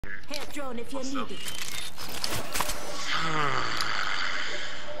Hair drone if you need it.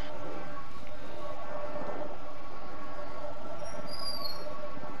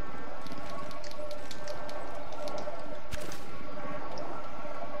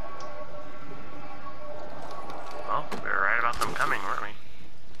 Well, we were right about them coming, weren't we?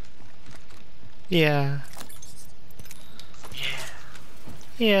 Yeah.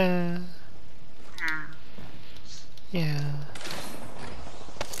 Yeah. Yeah. Yeah.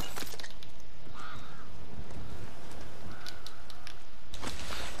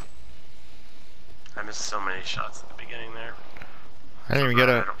 I missed so many shots at the beginning there. I didn't even get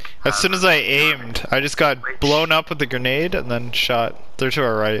a. As soon as I aimed, I just got blown up with the grenade and then shot. They're to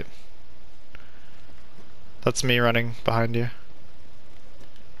our right. That's me running behind you.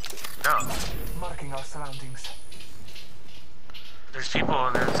 No. Marking our surroundings. There's people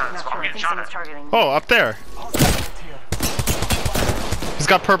on their side. So I'm getting shot at. Oh, up there. He's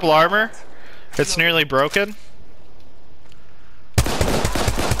got purple armor. It's nearly broken.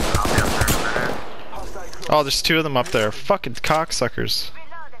 I'll be up there in a minute. Oh, there's two of them up there. Fucking cocksuckers.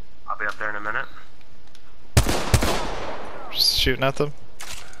 I'll be up there in a minute. Just shooting at them.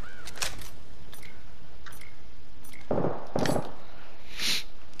 Are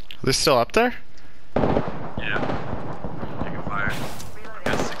they still up there? Yeah. Taking fire. I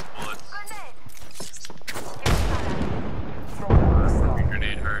got 6 bullets.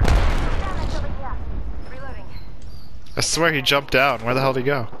 Grenade hurt. I swear he jumped down. Where the hell did he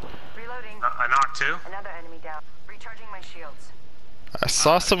go? I knocked 2. Another enemy down. Recharging my shields. I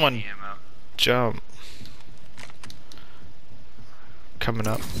saw someone jump. Coming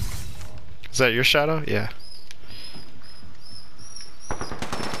up. Is that your shadow? Yeah.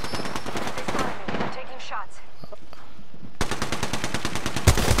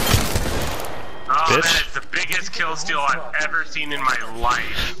 Oh, Bitch. that is the biggest kill steal I've ever seen in my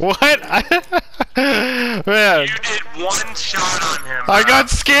life. What? Man. You did 1 shot on him. I got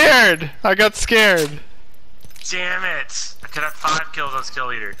scared. I got scared. Damn it. I could have 5 kills on Skill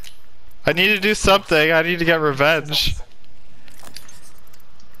Leader. I need to do something. I need to get revenge.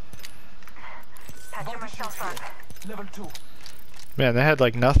 Patching myself up. Level 2. Man, they had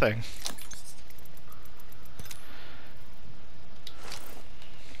like nothing.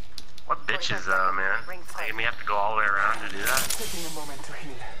 What bitches though, man? Making me have to go all the way around to do that. Taking a moment to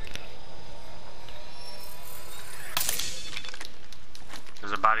heal.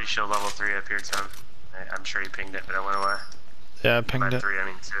 There's a body shield level 3 up here, Tim. I'm sure you pinged it, but it went away. Yeah, I pinged By it. 3, I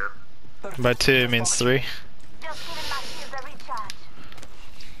mean 2. By 2 it means 3. Just giving my shields a recharge.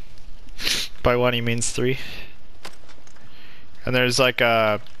 By 1 he means 3. And there's like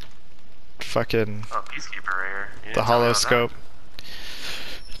a fucking Oh, Peacekeeper right here. You didn't the tell me hollow about scope.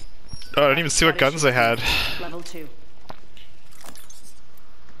 Oh, I didn't even see what guns they had. Level 2.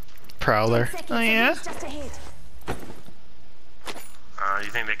 Prowler. 10 seconds, Oh yeah? rings just ahead. that.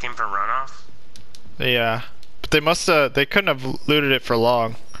 You think they came from runoff? Yeah. But they must have, they couldn't have looted it for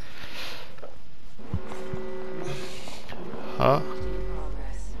long. Huh?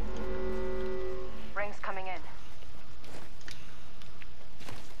 Rings coming in.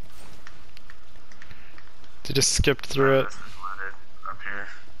 They just skipped through it. This is looted up here.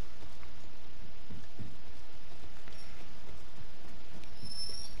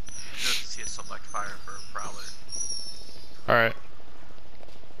 Good to see a select fire for a prowler. Alright.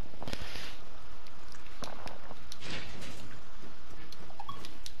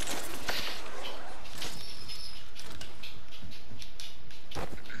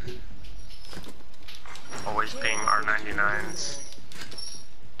 Always ping R99s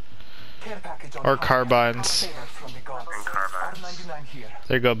Care package on Or high. carbines. Favor from the gods. and carbines. R99 here.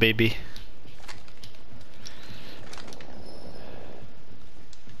 There you go, baby.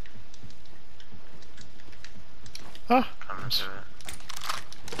 Oh, Coming to it.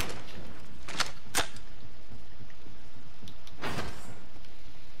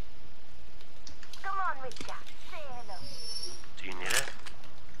 Come on, Richard. Say hello. Do you need it?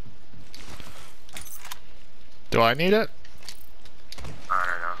 do I need it? I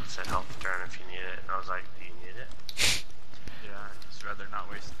don't know. It said help return if you need it. And I was like, do you need it? Yeah, I'd just rather not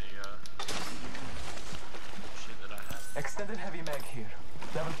waste the shit that I have. Extended heavy mag here.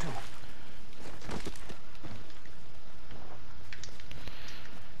 Level 2.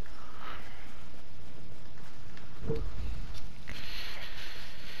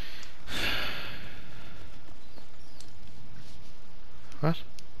 What?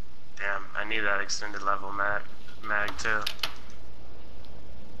 Damn, I need that extended level mag too.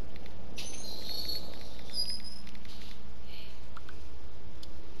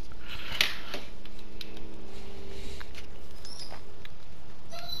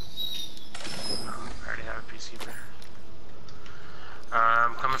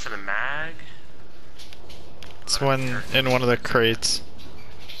 for the mag? It's one in one of the crates.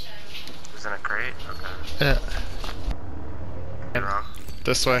 It was in a crate? Okay. Yeah. You're wrong.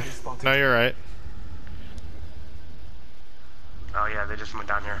 This way. No, you're right. Oh yeah, they just went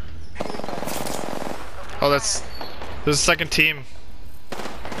down here. Oh, there's a second team. They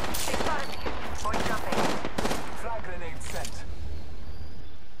spotted me. Boy jumping. Frag grenade sent.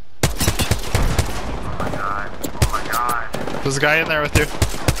 Oh my god. Oh my god. There's a guy in there with you.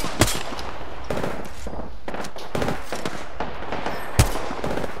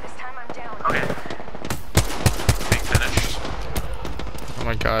 This time I'm down. Okay. Big finish. Oh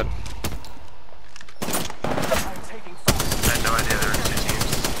my god. I'm taking fire. I had no idea there were 2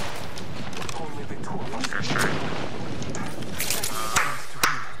 teams. Only the two of us. First right.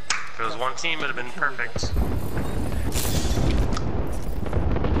 If it was one team, it would have been perfect.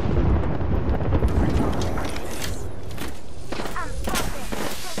 I'm stopping.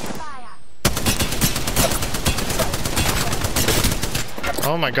 Spitfire.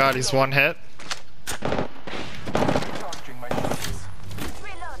 Oh my god, he's one hit. Charging my shields.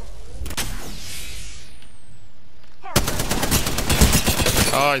 Reload. Help.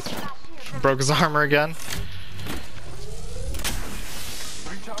 Oh, he broke his armor again.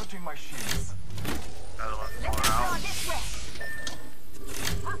 Recharging my shields. Another one Let's falling go out. this way.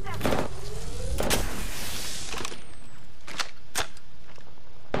 Hostile.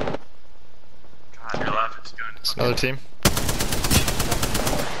 God, your left is good. It's another team.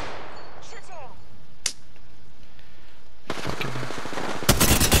 Shooting.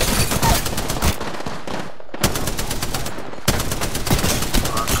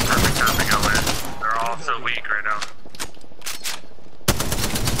 Oh, that's the perfect time to go in. They're all so weak right now.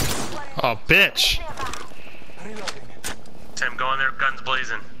 Oh, bitch. Reloading. Tim, go in there, guns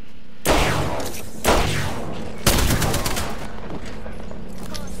blazing.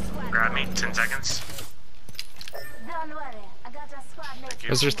 Grab me, 10 seconds. Don't worry. I got a squad mate.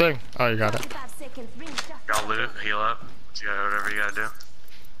 What's your thing? Oh, you got it. 45 seconds. Ring shot. Y'all loot, heal up. You got whatever you gotta do.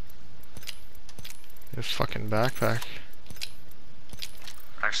 Your fucking backpack.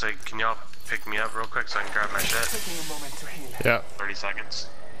 Actually, can y'all pick me up real quick so I can grab my shit? Taking a moment to heal. Yeah. 30 seconds.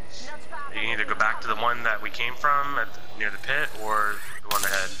 Not far. You can either go back to the one that we came from near the pit or the one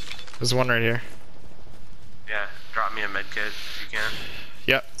ahead. There's one right here. Yeah, drop me a med kit if you can.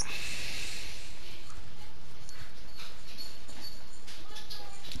 Yep.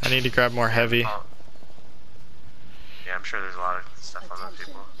 I need to grab more heavy. Oh. Yeah, I'm sure there's a lot of stuff on those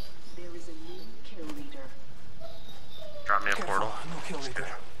people. There is a new kill leader. Drop me a portal. No kill leader.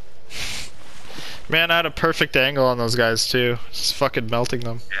 Man, I had a perfect angle on those guys too. Just fucking melting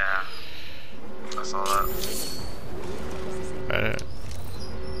them. Yeah. I saw that. Uh,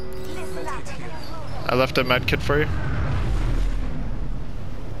 Listen up. I left a med kit for you.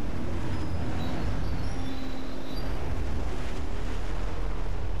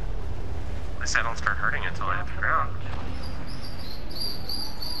 At least I don't start hurting until I hit the ground.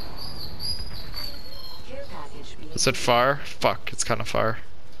 Care package being Is it far? Fuck, it's kind of far.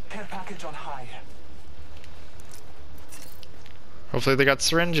 Care package on high. Hopefully they got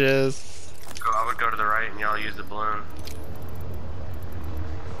syringes. I would go to the right and y'all use the balloon.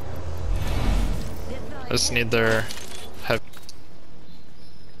 I just need their heavy.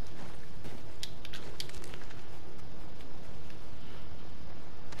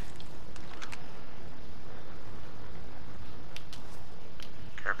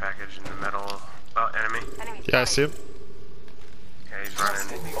 Care package in the middle. Oh, enemy. enemy Yeah, I spotted. see him. Okay, he's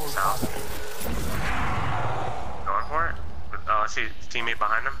Trust in running the old south. father. Going for it. Oh, I see his teammate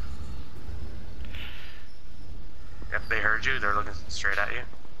behind him. Yep, they heard you. They're looking straight at you.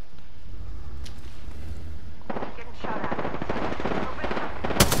 Getting shot at.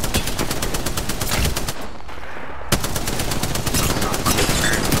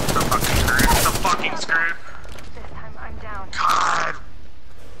 So fucking screwed. So fucking screwed. This time I'm down. God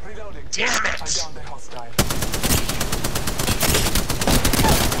Reloading. damn I it. downed the hostile.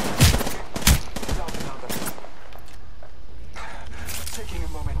 Down another. Taking a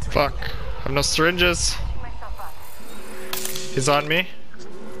moment to Fuck. I have no syringes. Picking myself up. He's on me,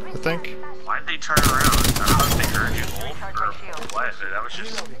 I think. Why'd they turn around? I don't know if they heard you Wolf, or what, but that was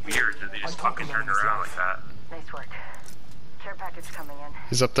just weird that they just fucking turned around like that. Nice work. Care package coming in.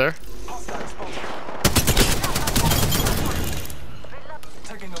 He's up there. hostile exposure.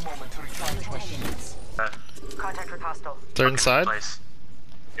 Taking a moment to recharge my shields. Contact with hostile. They're Fucking inside. Place.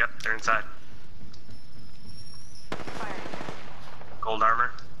 Yep, they're inside. Firing. Gold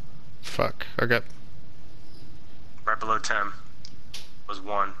armor. Fuck. Okay. Right below 10 was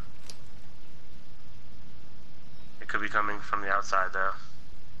 1. It could be coming from the outside though.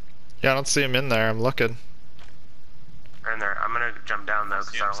 Yeah, I don't see him in there. I'm looking. They're in there. I'm gonna jump down though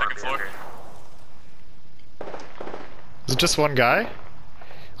because See I him, don't want to second be floor. under. Is it just one guy?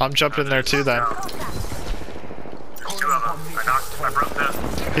 I'm jumping there too then. No. There's two of them. I broke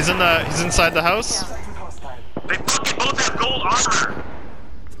the. He's inside the house? Contact with hostile. They fucking both have gold armor!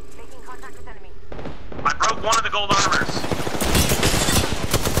 Making contact with enemy. I broke one of the gold armors.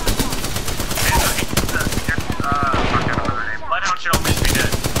 Bloodhound should always be dead.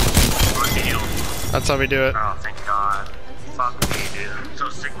 Or healed. That's how we do it. Oh, thank God. Fuck me, dude. I'm so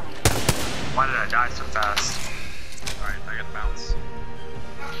sick. Why did I die so fast? Alright, I got bounce.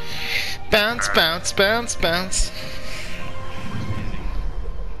 Bounce, bounce, bounce, bounce.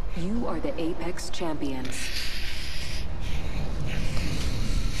 You are the Apex champions.